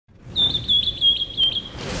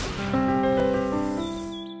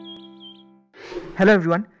Hello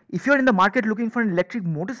everyone. If you're in the market looking for an electric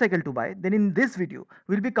motorcycle to buy, then in this video,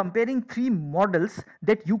 we'll be comparing three models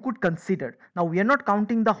that you could consider. Now, we are not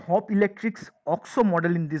counting the Hop Electric's OXO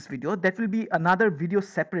model in this video. That will be another video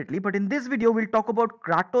separately. But in this video, we'll talk about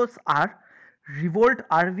Kratos R, Revolt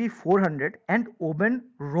RV400 and Oben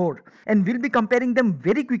Rorr, and we'll be comparing them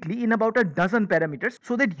very quickly in about a dozen parameters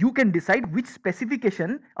so that you can decide which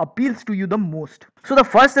specification appeals to you the most. So the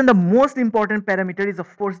first and the most important parameter is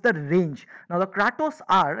of course the range. Now the Kratos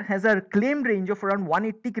R has a claimed range of around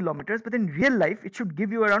 180 kilometers, but in real life it should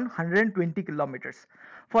give you around 120 kilometers.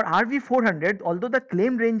 For RV400, although the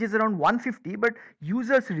claimed range is around 150, but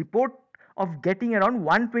users report of getting around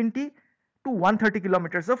 120 to 130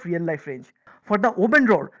 kilometers of real life range. For the Oben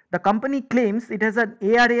Rorr, the company claims it has an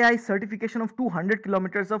ARAI certification of 200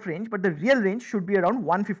 kilometers of range, but the real range should be around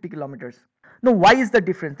 150 kilometers. Now, why is the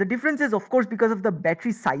difference? The difference is of course because of the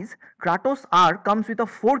battery size. Kratos R comes with a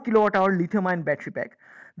 4 kilowatt hour lithium ion battery pack.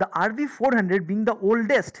 The RV400, being the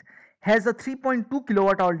oldest, has a 3.2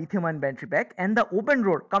 kilowatt hour lithium ion battery pack, and the Oben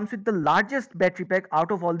Rorr comes with the largest battery pack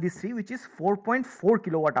out of all these three, which is 4.4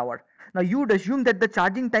 kilowatt hour. Now you would assume that the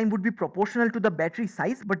charging time would be proportional to the battery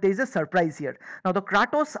size, but there is a surprise here. Now the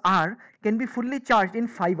Kratos R can be fully charged in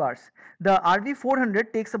 5 hours. The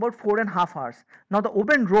RV400 takes about 4.5 hours. Now the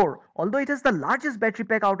Oben Rorr, although it has the largest battery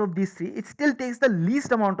pack out of these three, it still takes the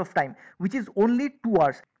least amount of time, which is only 2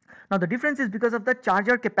 hours. Now the difference is because of the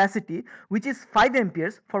charger capacity, which is 5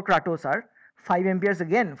 amperes for Kratos R, 5 amperes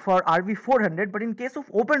again for RV400, but in case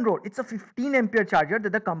of Oben Rorr, it's a 15 ampere charger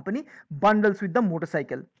that the company bundles with the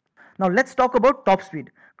motorcycle. Now let's talk about top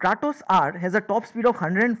speed. Kratos R has a top speed of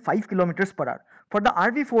 105 kilometers per hour. For the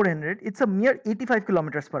RV400, it's a mere 85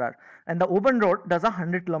 kilometers per hour, and the Oben Rorr does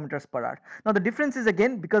 100 kilometers per hour. Now the difference is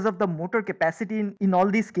again because of the motor capacity in all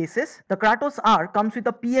these cases. The Kratos R comes with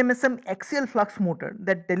a PMSM axial flux motor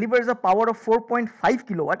that delivers a power of 4.5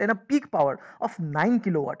 kilowatt and a peak power of 9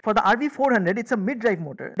 kilowatt. For the RV400, it's a mid-drive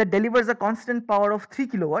motor that delivers a constant power of 3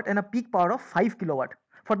 kilowatt and a peak power of 5 kilowatt.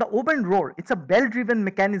 For the Oben Rorr, it's a bell-driven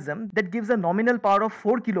mechanism that gives a nominal power of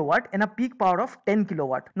 4 kilowatt and a peak power of 10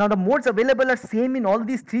 kilowatt. Now the modes available are same in all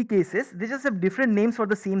these three cases. They just have different names for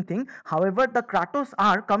the same thing. However, the Kratos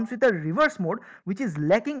R comes with a reverse mode which is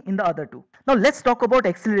lacking in the other two. Now let's talk about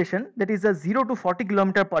acceleration, that is a 0 to 40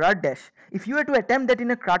 km per hour dash. If you were to attempt that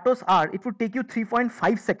in a Kratos R, it would take you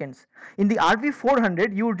 3.5 seconds. In the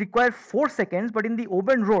RV400, you would require 4 seconds, but in the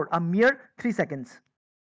Oben Rorr, a mere 3 seconds.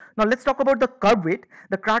 Now let's talk about the curb weight.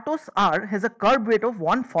 The Kratos R has a curb weight of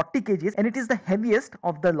 140 kgs and it is the heaviest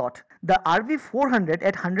of the lot. The RV400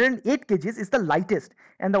 at 108 kgs is the lightest,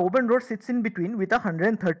 and the Oben Rorr sits in between with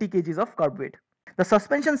 130 kgs of curb weight. The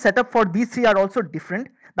suspension setup for these three are also different.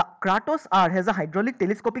 The Kratos R has a hydraulic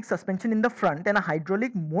telescopic suspension in the front and a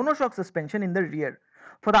hydraulic monoshock suspension in the rear.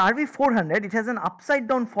 For the RV400, it has an upside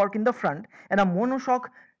down fork in the front and a monoshock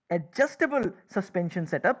adjustable suspension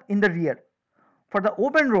setup in the rear. For the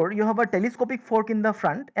Oben Rorr, you have a telescopic fork in the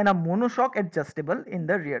front and a monoshock adjustable in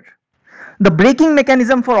the rear. The braking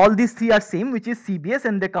mechanism for all these three are same, which is CBS,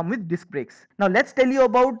 and they come with disc brakes. Now let's tell you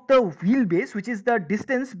about the wheelbase, which is the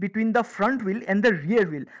distance between the front wheel and the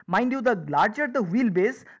rear wheel. Mind you, the larger the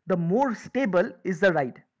wheelbase, the more stable is the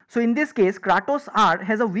ride. So in this case, Kratos R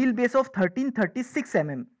has a wheelbase of 1336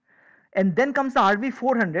 mm. And then comes the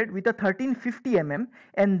RV400 with a 1350 mm,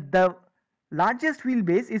 and the largest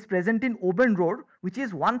wheelbase is present in Oben Rorr, which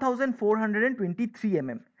is 1423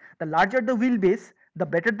 mm. The larger the wheelbase, the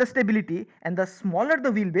better the stability, and the smaller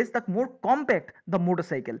the wheelbase, the more compact the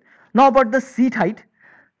motorcycle. Now about the seat height.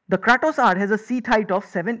 The Kratos R has a seat height of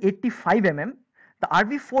 785 mm. The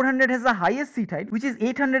RV400 has the highest seat height, which is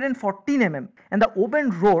 814 mm, and the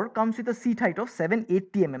Oben Rorr comes with a seat height of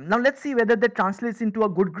 780 mm. Now let's see whether that translates into a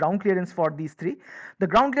good ground clearance for these three. The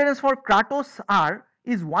ground clearance for Kratos R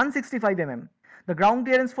is 165 mm. The ground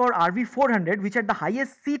clearance for RV400, which at the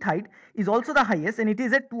highest seat height is also the highest, and it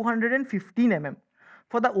is at 215 mm.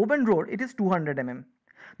 For the Oben Rorr, it is 200 mm.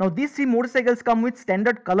 Now these three motorcycles come with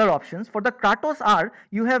standard color options. For the Kratos R,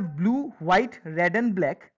 you have blue, white, red and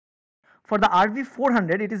black. For the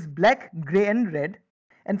RV400, it is black, grey and red.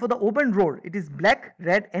 And for the Oben Rorr, it is black,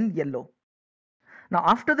 red and yellow. Now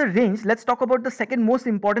after the range, let's talk about the second most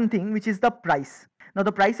important thing, which is the price. Now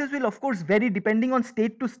the prices will of course vary depending on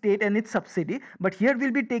state to state and its subsidy, but here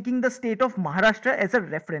we'll be taking the state of Maharashtra as a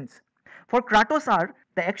reference. For Kratos R,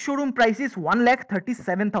 the ex-showroom price is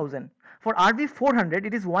 1,37,000. For RV400,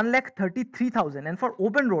 it is 1,33,000, and for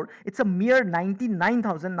Oben Rorr, it's a mere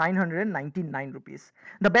 99,999 rupees.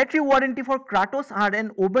 The battery warranty for Kratos R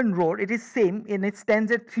and Oben Rorr, it is same, and it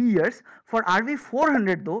stands at 3 years. For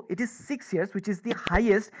RV400 though, it is 6 years, which is the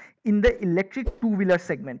highest in the electric two-wheeler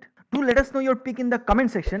segment. Do let us know your pick in the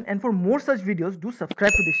comment section, and for more such videos, do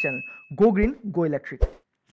subscribe to this channel. Go green, go electric.